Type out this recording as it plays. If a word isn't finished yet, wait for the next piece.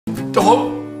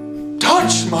Don't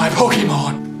touch my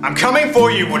Pokemon! I'm coming for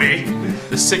you, Woody!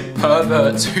 The sick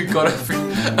perverts who got a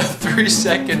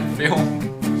 3-second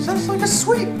film. Sounds like a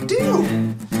sweet deal.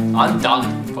 I'm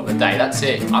done for the day, that's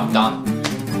it. I'm done.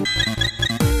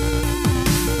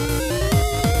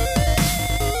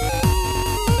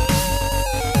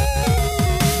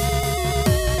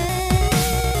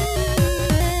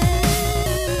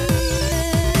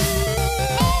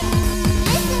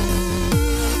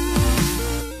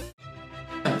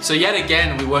 So yet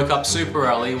again, we woke up super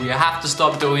early. We have to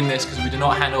stop doing this because we do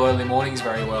not handle early mornings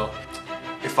very well.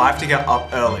 If I have to get up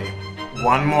early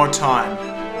one more time,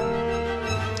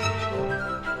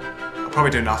 I'll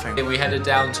probably do nothing. We headed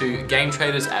down to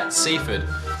Gametraders at Seaford.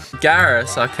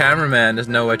 Garrus, our cameraman, is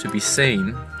nowhere to be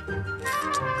seen.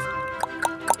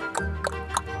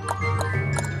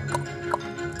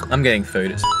 I'm getting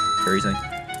food, it's freezing.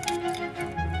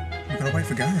 We've got to wait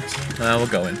for Garrus. We'll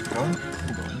go in. Go on.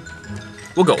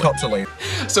 We'll go Cops are late.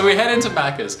 So we head into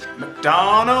Macca's.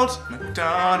 McDonald's. And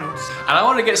I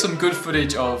want to get some good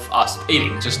footage of us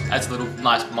eating, just as a little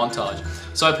nice montage.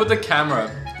 So I put the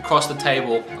camera across the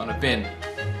table on a bin.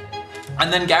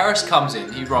 And then Garrus comes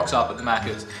in, he rocks up at the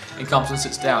Macca's and comes and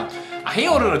sits down. He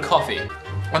ordered a coffee.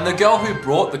 And the girl who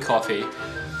brought the coffee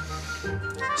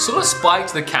sort of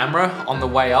spiked the camera on the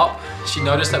way up. She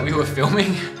noticed that we were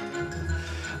filming.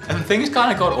 And things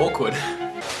kind of got awkward.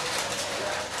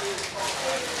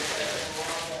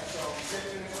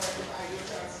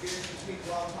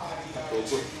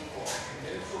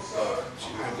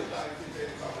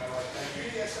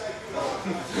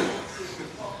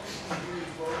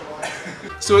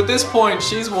 So at this point,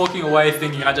 she's walking away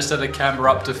thinking I just set a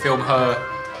camera up to film her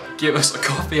give us a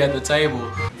coffee at the table.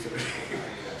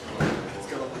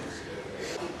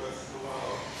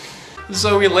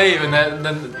 So we leave and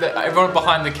then everyone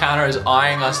behind the counter is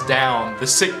eyeing us down. The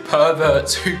sick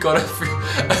perverts who got a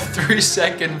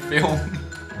 3-second film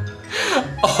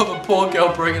of a poor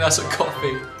girl bringing us a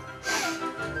coffee.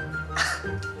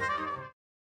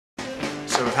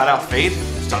 So we've had our feed,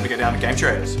 it's time to get down to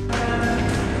Gametraders.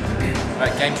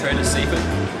 Right, Gametraders Seaford.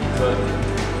 But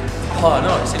oh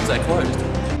no, it seems they closed.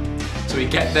 So we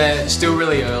get there, still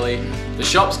really early. The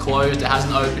shop's closed, it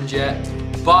hasn't opened yet.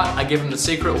 But I give them the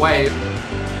secret wave.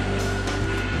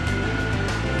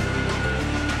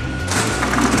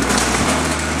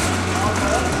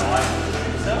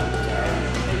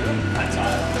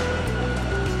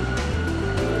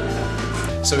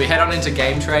 So we head on into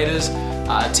Gametraders.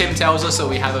 Tim tells us that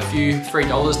we have a few free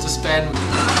dollars to spend.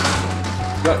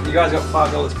 You guys got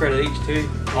 $5 credit each too.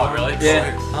 Oh really?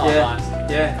 Yeah. Oh, yeah.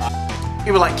 Nice. Yeah.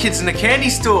 We were like kids in a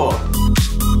candy store.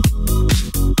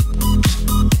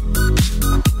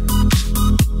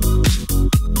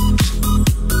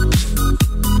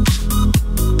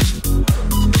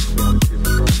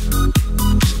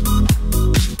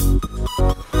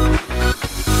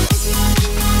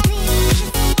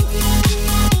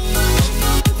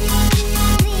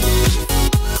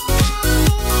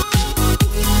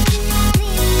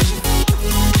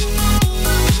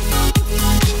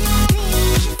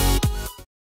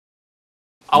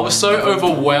 I was so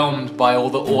overwhelmed by all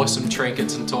the awesome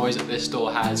trinkets and toys that this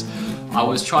store has. I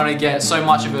was trying to get so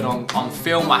much of it on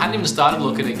film. I hadn't even started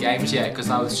looking at games yet because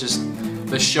I was just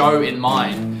the show in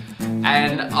mind.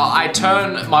 And I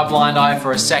turn my blind eye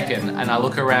for a second and I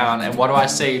look around and what do I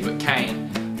see but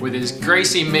Kane with his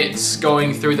greasy mitts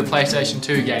going through the PlayStation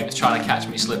 2 games trying to catch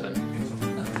me slipping.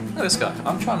 Look at this guy.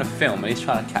 I'm trying to film and he's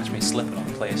trying to catch me slipping on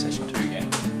the PlayStation 2 game.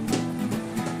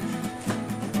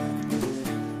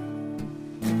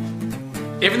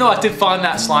 Even though I did find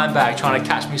that slime bag trying to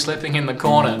catch me slipping in the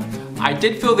corner, I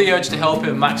did feel the urge to help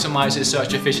him maximize his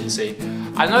search efficiency.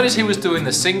 I noticed he was doing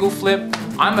the single flip.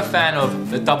 I'm a fan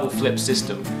of the double flip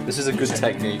system. This is a good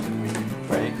technique.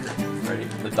 Ready? Ready?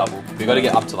 The double. We've got to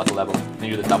get up to like a level.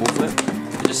 Then you do the double flip.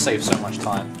 It just saves so much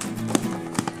time.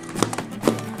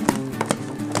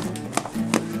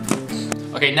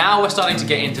 Okay, now we're starting to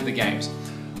get into the games.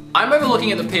 I'm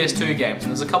overlooking at the PS2 games,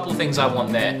 and there's a couple of things I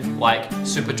want there, like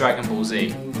Super Dragon Ball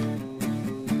Z.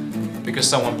 Because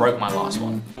someone broke my last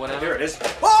one. Whatever. Here it is.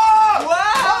 Whoa!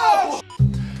 Wow!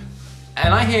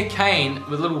 And I hear Kane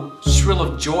with a little shrill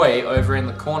of joy over in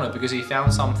the corner because he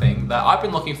found something that I've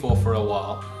been looking for a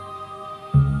while.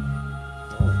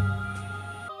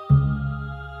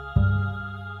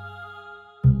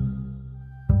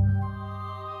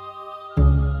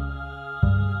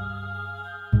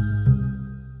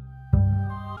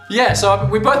 Yeah, so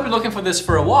we've both been looking for this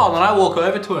for a while, and I walk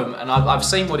over to him, and I've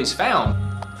seen what he's found.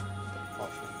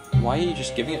 Why are you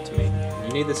just giving it to me?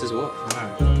 You need this as well.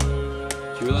 No.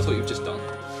 Do you realise what you've just done?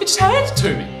 You just handed it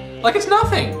to me, like it's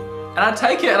nothing. And I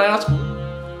take it and I ask,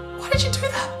 why did you do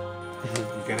that?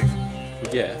 You getting?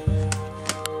 Yeah.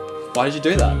 Why did you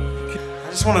do that? I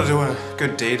just want to do a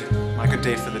good deed. My good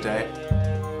deed for the day.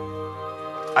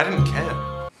 I didn't care.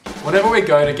 Whenever we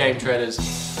go to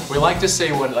Gametraders, we like to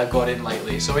see what they've got in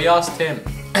lately. So we asked him,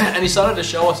 and he started to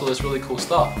show us all this really cool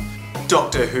stuff.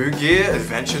 Doctor Who gear,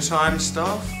 Adventure Time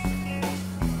stuff.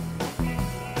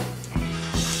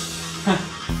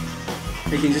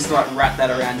 You can just like wrap that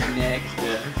around your neck,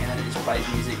 Yeah. and then it just plays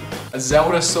music. A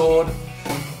Zelda sword.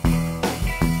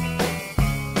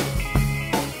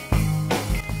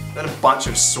 Then a bunch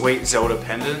of sweet Zelda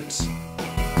pendants.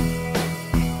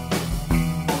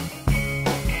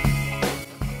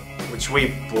 Which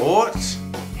we bought.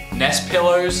 Nest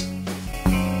pillows.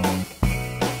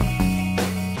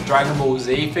 Dragon Ball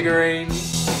Z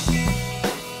figurines.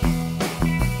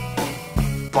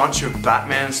 Bunch of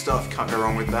Batman stuff, can't go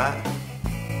wrong with that.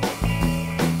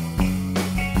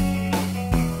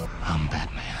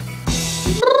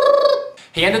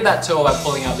 He ended that tour by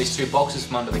pulling out these two boxes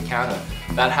from under the counter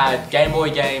that had Game Boy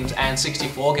games and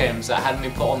 64 games that hadn't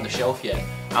been put on the shelf yet.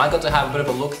 And I got to have a bit of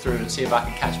a look through and see if I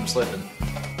could catch him slipping.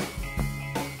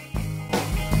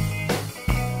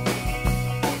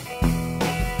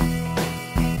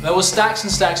 There were stacks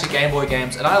and stacks of Game Boy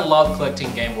games, and I love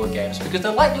collecting Game Boy games because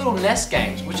they're like little NES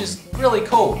games, which is really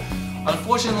cool.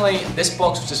 Unfortunately, this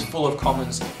box was just full of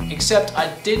commons, except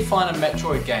I did find a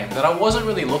Metroid game that I wasn't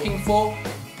really looking for,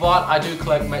 but I do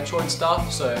collect Metroid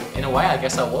stuff, so in a way I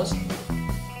guess I was.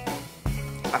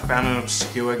 I found an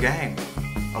obscure game.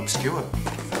 Obscure.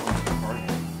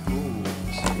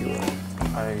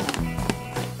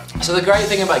 So the great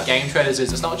thing about Gametraders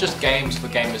is it's not just games for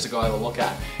gamers to go have a look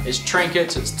at. It's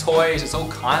trinkets, it's toys, it's all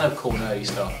kind of cool nerdy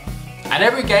stuff. And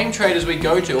every Gametraders we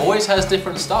go to always has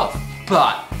different stuff.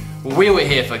 But we were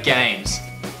here for games.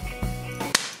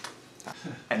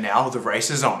 And now the race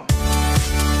is on.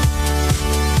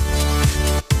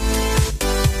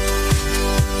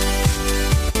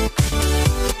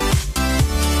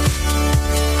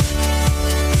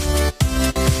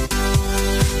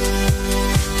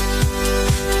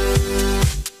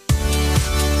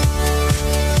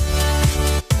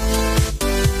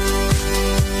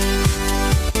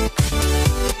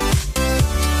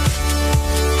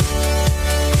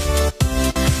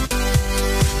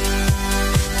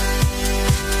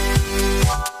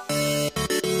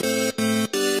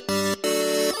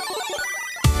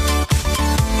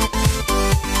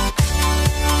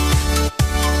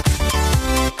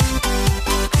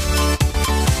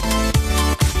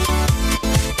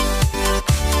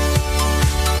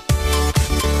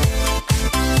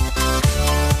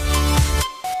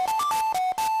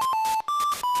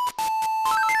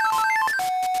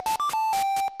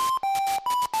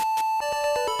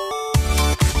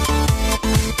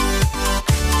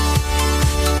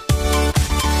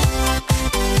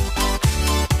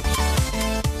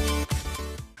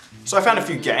 So I found a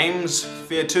few games,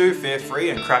 Fear 2, Fear 3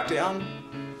 and Crackdown.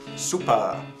 Super.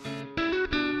 I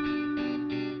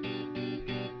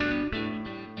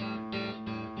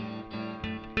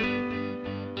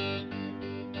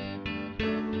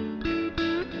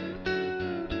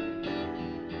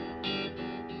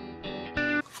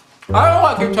don't know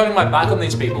why I keep turning my back on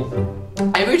these people.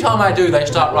 Every time I do, they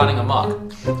start running amok.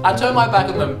 I turn my back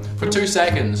on them for 2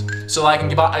 seconds so I can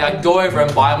go over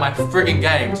and buy my freaking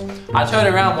games. I turn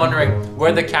around wondering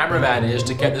where the cameraman is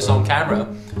to get this on camera.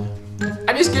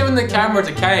 And he's giving the camera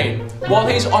to Kane while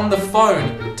he's on the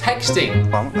phone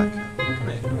texting.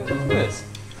 Look at this.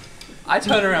 I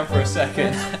turn around for a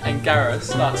second and Gareth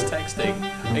starts texting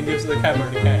and gives the camera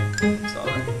to Kane.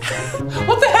 Sorry.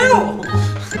 What the hell?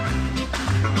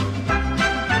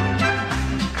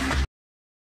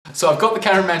 So I've got the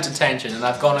cameraman's attention and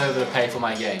I've gone over to pay for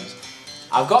my games.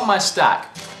 I've got my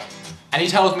stack and he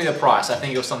tells me the price. I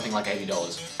think it was something like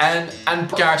 $80. And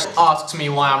Gareth asks me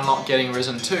why I'm not getting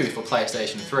Risen 2 for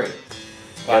PlayStation 3.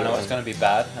 But I know it's going to be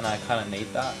bad and I kind of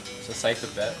need that. It's a safer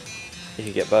bet. You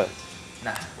can get both.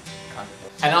 Nah, can't.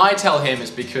 And I tell him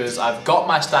it's because I've got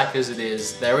my stack as it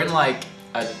is. They're in like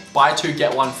a buy 2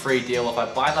 get 1 free deal. If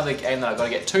I buy another game then I've got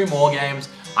to get 2 more games.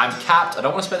 I'm capped, I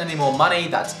don't want to spend any more money,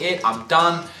 that's it, I'm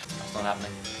done. That's not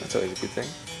happening. That's always a good thing.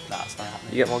 Nah, it's not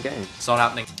happening. You get more games. It's not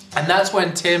happening. And that's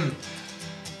when Tim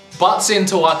butts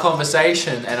into our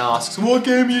conversation and asks, what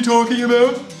game are you talking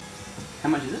about? How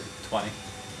much is it? 20.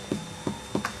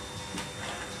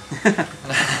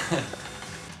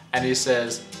 And he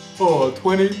says, oh,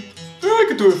 20? I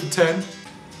could do it for 10.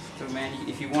 So man,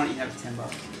 if you want it, you have $10.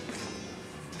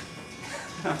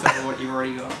 I'll tell you what you've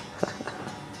already got.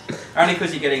 Only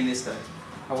because you're getting this though.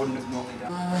 I wouldn't have normally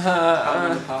done. I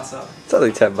would have passed up. It's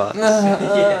only $10.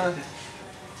 Yeah.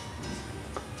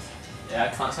 Yeah, I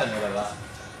can't say no to that.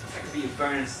 That could be a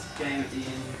bonus game at the end.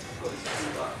 What was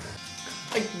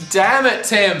 $2? Like, damn it,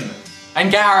 Tim and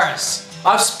Garrus.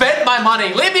 I've spent my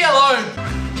money. Leave me alone.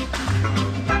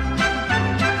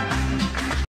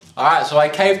 Alright, so I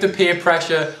cave to peer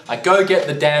pressure. I go get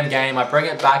the damn game. I bring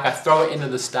it back. I throw it into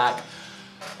the stack.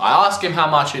 I ask him how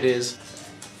much it is.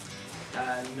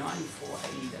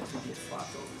 $94.80. That's gonna be at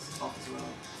 $5 off as well.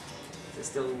 They're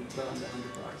still well under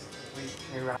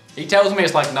 $100. He tells me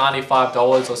it's like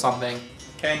 $95 or something.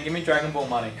 Kane, give me Dragon Ball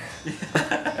money.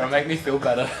 It'll make me feel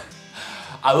better.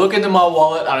 I look into my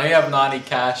wallet, I only have 90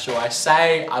 cash, so I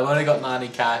say I've only got 90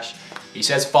 cash. He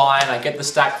says fine, I get the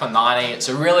stack for 90. It's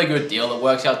a really good deal. It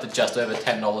works out to just over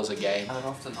 $10 a game. Add it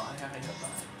off to 90, I only got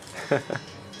 90.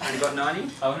 Only got 90?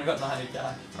 I only got 90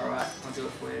 cash. Alright, I'll do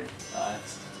it for you.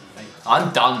 Nice. Thanks.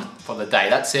 I'm done for the day,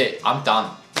 that's it. I'm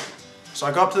done. So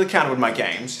I go up to the counter with my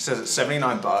games. He says it's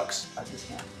 79 bucks. I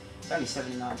discount. It's only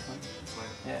 79.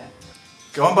 Yeah.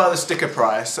 Go on by the sticker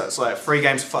price. That's like 3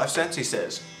 games for 5 cents, he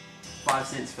says. 5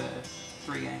 cents for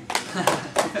 3 games.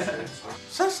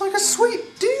 Sounds like a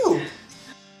sweet deal.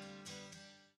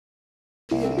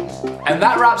 And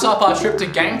that wraps up our trip to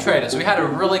Gametraders. We had a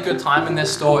really good time in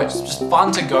this store. It's just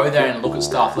fun to go there and look at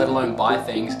stuff, let alone buy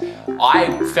things.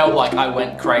 I felt like I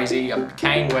went crazy.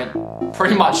 Kane went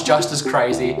pretty much just as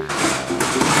crazy.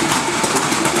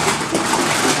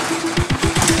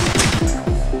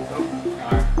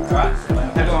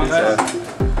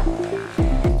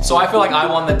 So I feel like I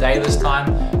won the day this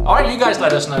time. Alright, you guys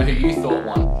let us know who you thought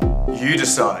won. You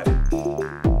decide.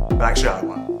 But actually, I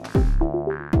won.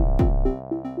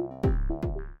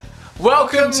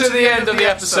 Welcome to the end of the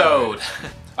episode.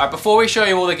 Alright, before we show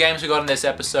you all the games we got in this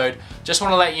episode, just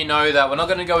want to let you know that we're not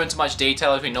going to go into much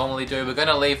detail as we normally do. We're going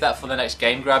to leave that for the next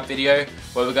Game Grab video,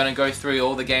 where we're going to go through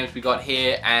all the games we got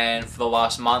here and for the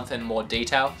last month in more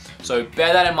detail. So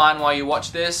bear that in mind while you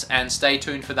watch this and stay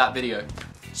tuned for that video.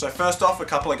 So first off, a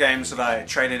couple of games that I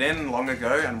traded in long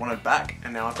ago and wanted back,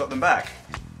 and now I've got them back.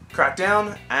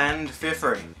 Crackdown and Fear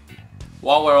Free.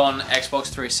 While we're on Xbox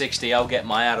 360, I'll get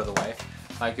mine out of the way.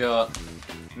 I got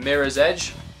Mirror's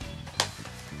Edge,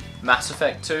 Mass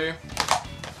Effect 2,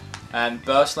 and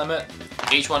Burst Limit.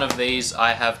 Each one of these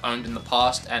I have owned in the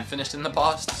past and finished in the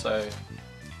past, so...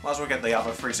 Might as well get the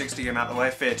other 360 game out of the way,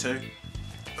 Fear 2.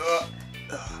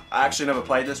 I actually never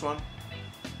played this one.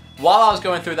 While I was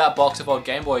going through that box of old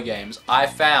Game Boy games, I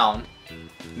found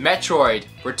Metroid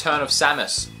Return of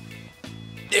Samus.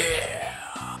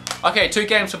 Yeah! Okay, 2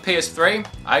 games for PS3.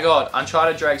 I got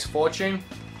Uncharted Drake's Fortune.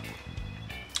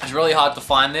 It's really hard to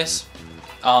find this.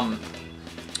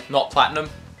 Not platinum.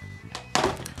 I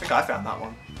think I found that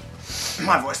one.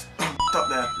 My voice up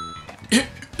there.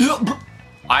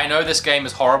 I know this game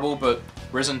is horrible, but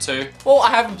Risen 2, well,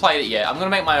 I haven't played it yet. I'm gonna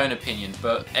make my own opinion,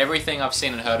 but everything I've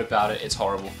seen and heard about it, it's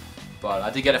horrible. But I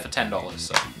did get it for $10,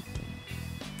 so.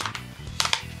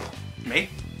 Me?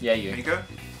 Yeah, There you you. go.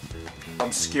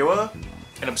 Obscure.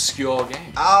 An obscure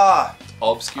game. Ah!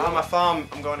 Obscure. My farm.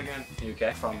 I'm going again. You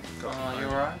okay? Farm. Oh, you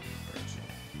alright?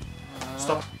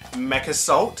 Stop. Mech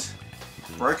Assault.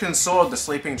 Broken Sword, the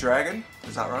Sleeping Dragon.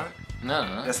 Is that right? No,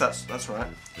 no, no. Yes, that's right.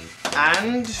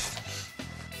 And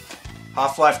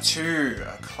Half-Life 2,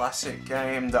 a classic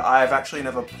game that I've actually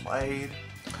never played.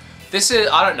 This is,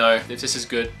 I don't know if this is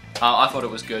good. I thought it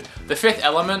was good. The Fifth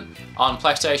Element on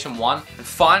PlayStation 1. And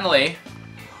finally,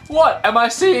 what? Am I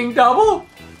seeing double?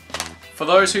 For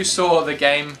those who saw the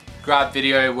Game Grab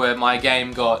video where my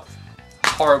game got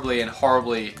horribly and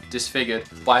horribly disfigured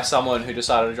by someone who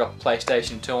decided to drop a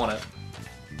PlayStation 2 on it.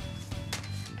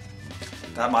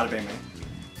 That might have been me.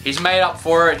 He's made up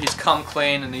for it, he's come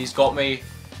clean, and he's got me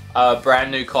a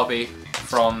brand new copy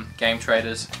from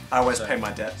Gametraders. I always pay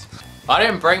my debts. I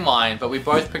didn't bring mine, but we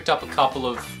both picked up a couple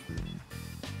of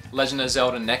Legend of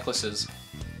Zelda necklaces.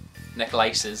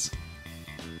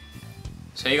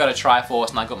 So you got a Triforce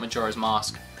and I got Majora's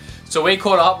Mask. So we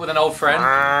caught up with an old friend.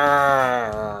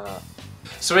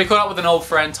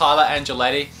 Tyler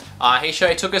Angeletti.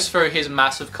 He took us through his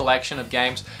massive collection of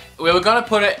games. We were gonna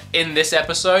put it in this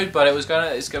episode, but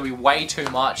it's gonna be way too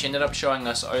much. He ended up showing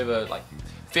us over like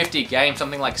 50 games,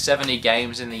 something like 70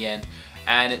 games in the end.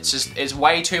 And it's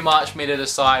way too much for me to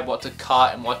decide what to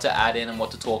cut and what to add in and what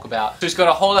to talk about. So he's got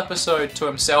a whole episode to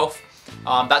himself.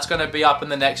 That's going to be up in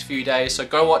the next few days, so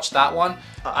go watch that one.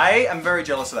 I am very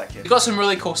jealous of that kid. He's got some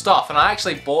really cool stuff, and I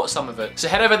actually bought some of it. So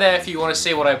head over there if you want to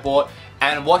see what I bought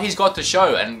and what he's got to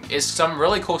show. And it's some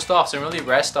really cool stuff, some really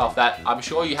rare stuff that I'm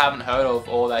sure you haven't heard of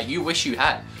or that you wish you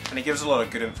had. And he gives a lot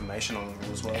of good information on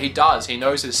them as well. He does, he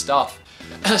knows his stuff.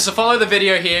 So follow the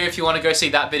video here if you want to go see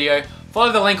that video.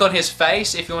 Follow the link on his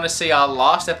face if you want to see our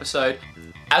last episode.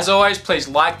 As always, please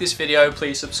like this video,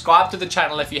 please subscribe to the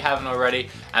channel if you haven't already,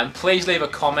 and please leave a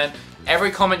comment. Every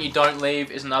comment you don't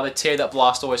leave is another tear that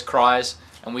Blast always cries,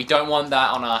 and we don't want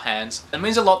that on our hands. It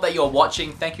means a lot that you're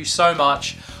watching, thank you so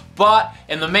much. But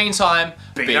in the meantime,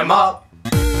 Beat 'em up!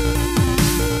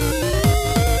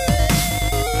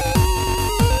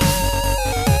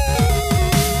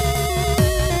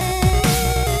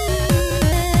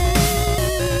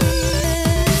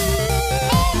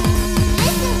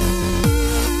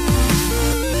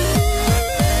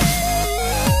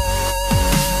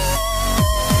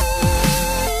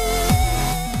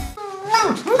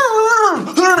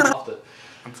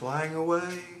 I'm flying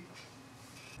away.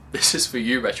 This is for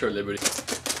you, Retro Liberty.